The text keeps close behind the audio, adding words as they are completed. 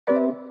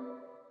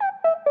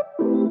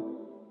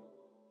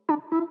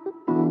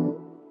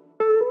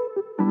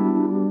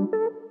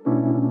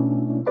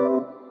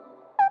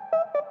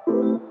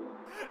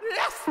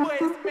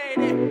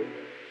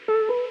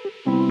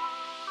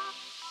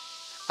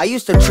I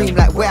used to dream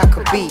like where I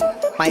could be.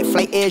 Might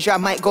fly Asia, I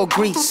might go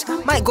Greece.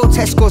 Might go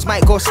Tesco's,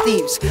 might go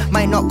Steve's.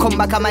 Might not come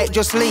back, I might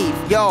just leave.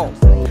 Yo,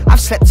 I've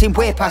slept in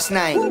way past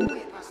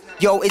 9.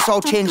 Yo, it's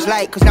all changed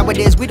like, cause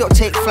nowadays we don't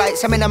take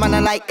flights. I'm in a man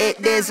of like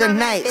 8 days and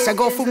nights. I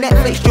go through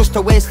Netflix just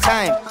to waste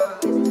time,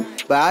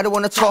 but I don't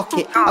wanna talk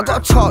it. I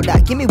gotta talk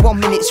that. Give me 1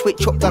 minute,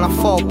 switch up, then I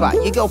fall back.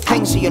 You go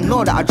pink, so you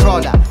know that I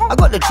draw that. I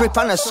got the drip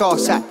and the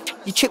sauce at.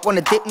 You chip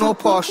wanna dip, no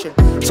portion.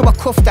 So I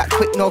cuff that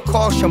quick, no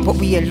caution. But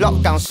we in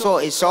lockdown, so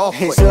it's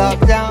awkward. It's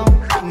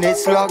lockdown,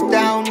 it's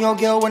lockdown. Your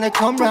girl wanna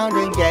come round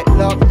and get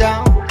locked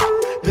down.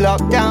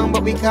 Lockdown,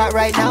 but we can't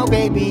right now,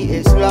 baby.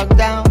 It's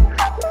lockdown,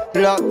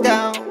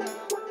 lockdown.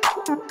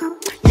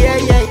 Yeah,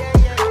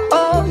 yeah,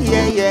 oh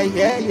yeah, yeah,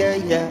 yeah, yeah,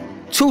 yeah.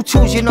 2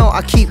 twos, you know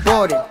I keep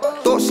boarding.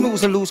 Don't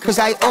snooze and lose, cause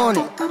I own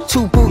it.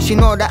 2 boots, you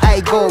know that I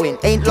going.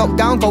 Ain't locked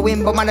down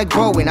going, but man I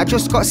growing. I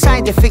just got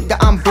signed to think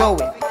that I'm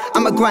blowing.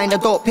 I'm a grinder,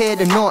 don't pay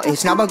the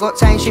notice. Now I got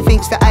time, she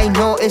thinks that I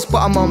notice, but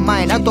I'm on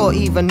mine, I don't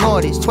even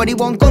know this.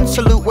 21 gun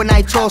salute when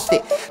I toast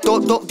it.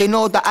 Don't duck, they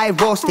know that I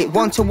roast it.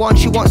 1 to 1,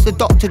 she wants the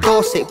doctor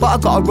dose it. But I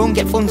gotta run,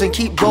 get funds and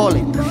keep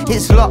rolling.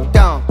 It's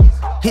lockdown,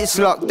 it's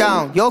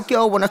lockdown. Your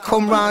girl wanna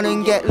come round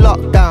and get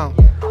locked down,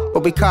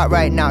 but we can't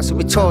right now, so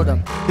we told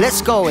them,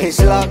 let's go. It's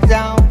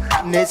lockdown,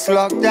 it's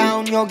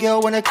lockdown. Your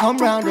girl wanna come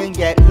round and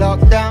get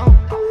locked down.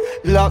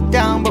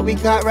 Lockdown, but we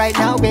can't right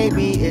now,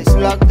 baby. It's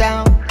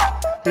lockdown,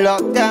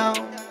 lockdown.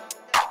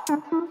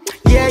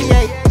 Yeah,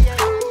 yeah,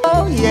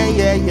 oh yeah,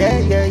 yeah, yeah,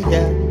 yeah,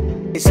 yeah.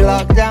 It's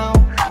lockdown,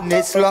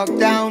 it's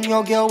lockdown.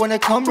 Your girl wanna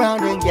come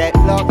round and get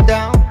locked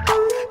down.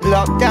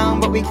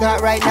 Lockdown, but we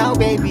can't right now,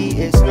 baby.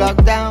 It's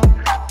lockdown,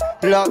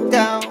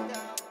 lockdown.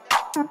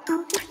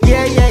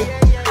 Yeah, yeah,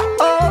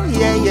 oh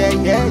yeah, yeah,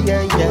 yeah,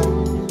 yeah, yeah.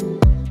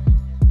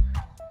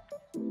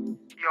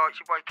 Yo, it's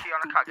your boy Keon,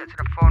 I can't get to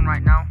the phone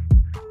right now.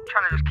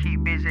 Trying to just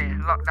keep busy,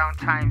 lockdown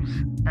times.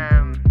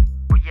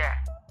 But yeah,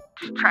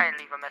 just try and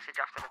leave a message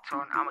after the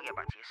tone. I'm gonna get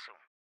back to you soon.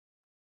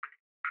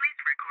 Please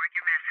record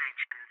your message.